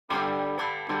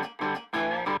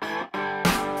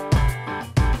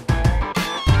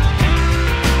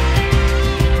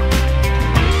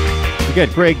We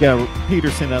got Greg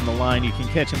Peterson on the line. You can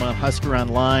catch him on Husker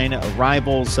Online,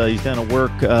 Rivals. He's done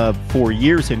work for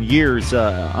years and years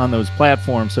on those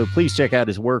platforms. So please check out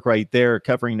his work right there,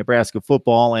 covering Nebraska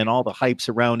football and all the hype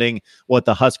surrounding what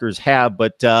the Huskers have.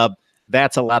 But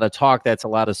that's a lot of talk. That's a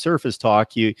lot of surface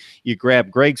talk. You grab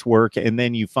Greg's work, and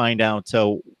then you find out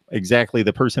exactly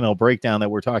the personnel breakdown that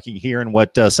we're talking here, and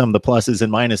what some of the pluses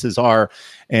and minuses are,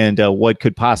 and what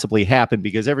could possibly happen.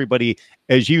 Because everybody,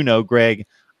 as you know, Greg,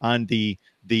 on the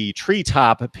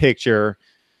treetop picture,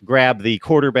 grab the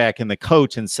quarterback and the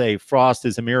coach and say Frost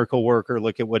is a miracle worker.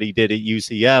 Look at what he did at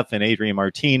UCF, and Adrian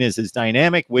Martinez is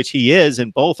dynamic, which he is,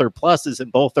 and both are pluses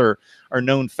and both are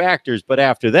known factors. But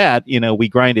after that, we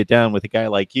grind it down with a guy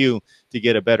like you to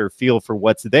get a better feel for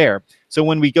what's there. So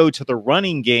when we go to the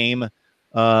running game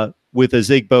with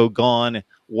Ozigbo gone,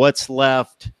 what's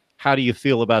left? How do you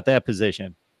feel about that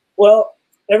position? Well,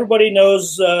 everybody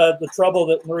knows the trouble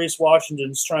that Maurice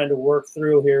Washington's trying to work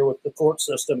through here with the court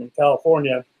system in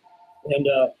California. And,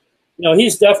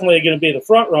 he's definitely going to be the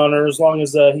front runner as long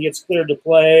as he gets cleared to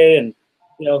play. And,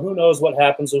 who knows what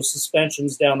happens with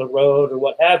suspensions down the road or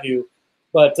what have you.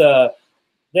 But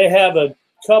they have a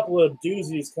couple of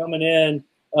doozies coming in.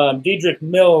 Dedrick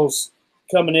Mills,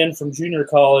 coming in from junior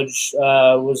college,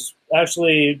 was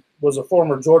a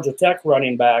former Georgia Tech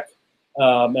running back,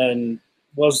 and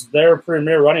was their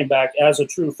premier running back as a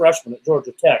true freshman at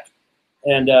Georgia Tech.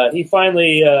 And he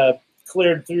finally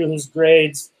cleared through his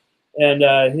grades,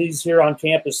 and he's here on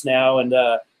campus now. And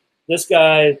this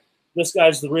guy's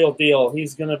the real deal.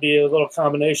 He's going to be a little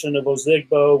combination of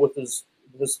Ozigbo with his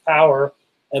power,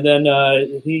 and then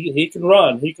he can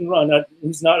run. He can run.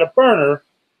 He's not a burner,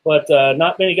 but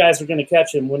not many guys are going to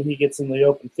catch him when he gets in the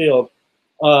open field.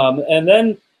 And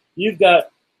then you've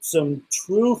got some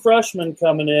true freshmen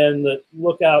coming in that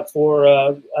look out for.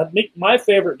 I think my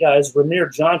favorite guy is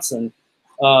Ramir Johnson.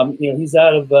 He's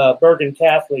out of Bergen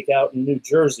Catholic out in New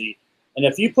Jersey. And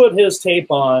if you put his tape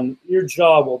on, your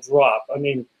jaw will drop. I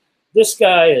mean, this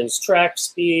guy is track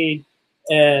speed,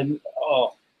 and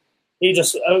he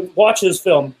just watch his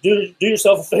film. Do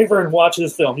yourself a favor and watch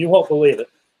his film. You won't believe it.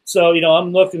 So,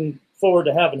 I'm looking forward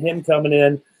to having him coming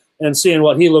in and seeing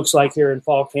what he looks like here in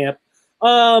fall camp.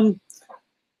 There's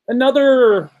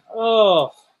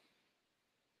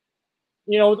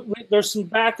some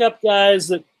backup guys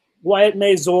that Wyatt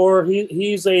Mazur,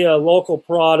 he's a local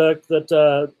product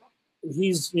that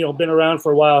he's, been around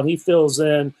for a while, and he fills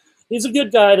in. He's a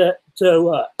good guy to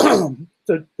to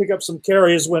pick up some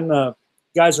carries when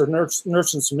guys are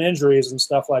nursing some injuries and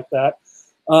stuff like that.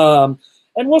 And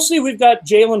we'll see. We've got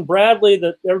Jalen Bradley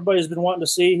that everybody's been wanting to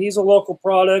see. He's a local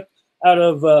product out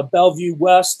of Bellevue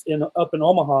West up in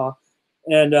Omaha.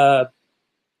 And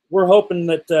we're hoping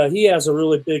that he has a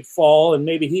really big fall, and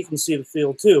maybe he can see the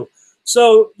field too.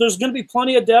 So there's going to be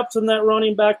plenty of depth in that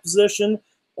running back position.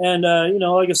 And,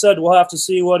 like I said, we'll have to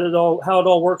see how it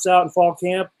all works out in fall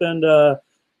camp. And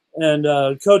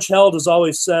Coach Held has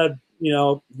always said,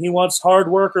 he wants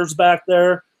hard workers back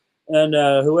there. And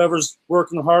whoever's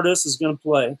working the hardest is going to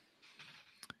play.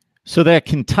 So that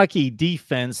Kentucky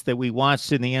defense that we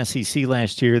watched in the SEC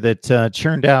last year that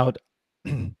churned out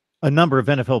a number of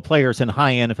NFL players and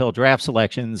high NFL draft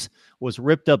selections was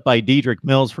ripped up by Dedrick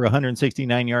Mills for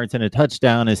 169 yards and a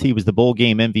touchdown, as he was the bowl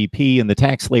game MVP in the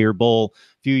Tax Slayer Bowl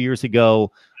a few years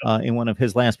ago in one of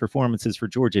his last performances for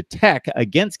Georgia Tech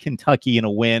against Kentucky in a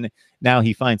win. Now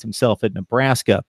he finds himself at Nebraska.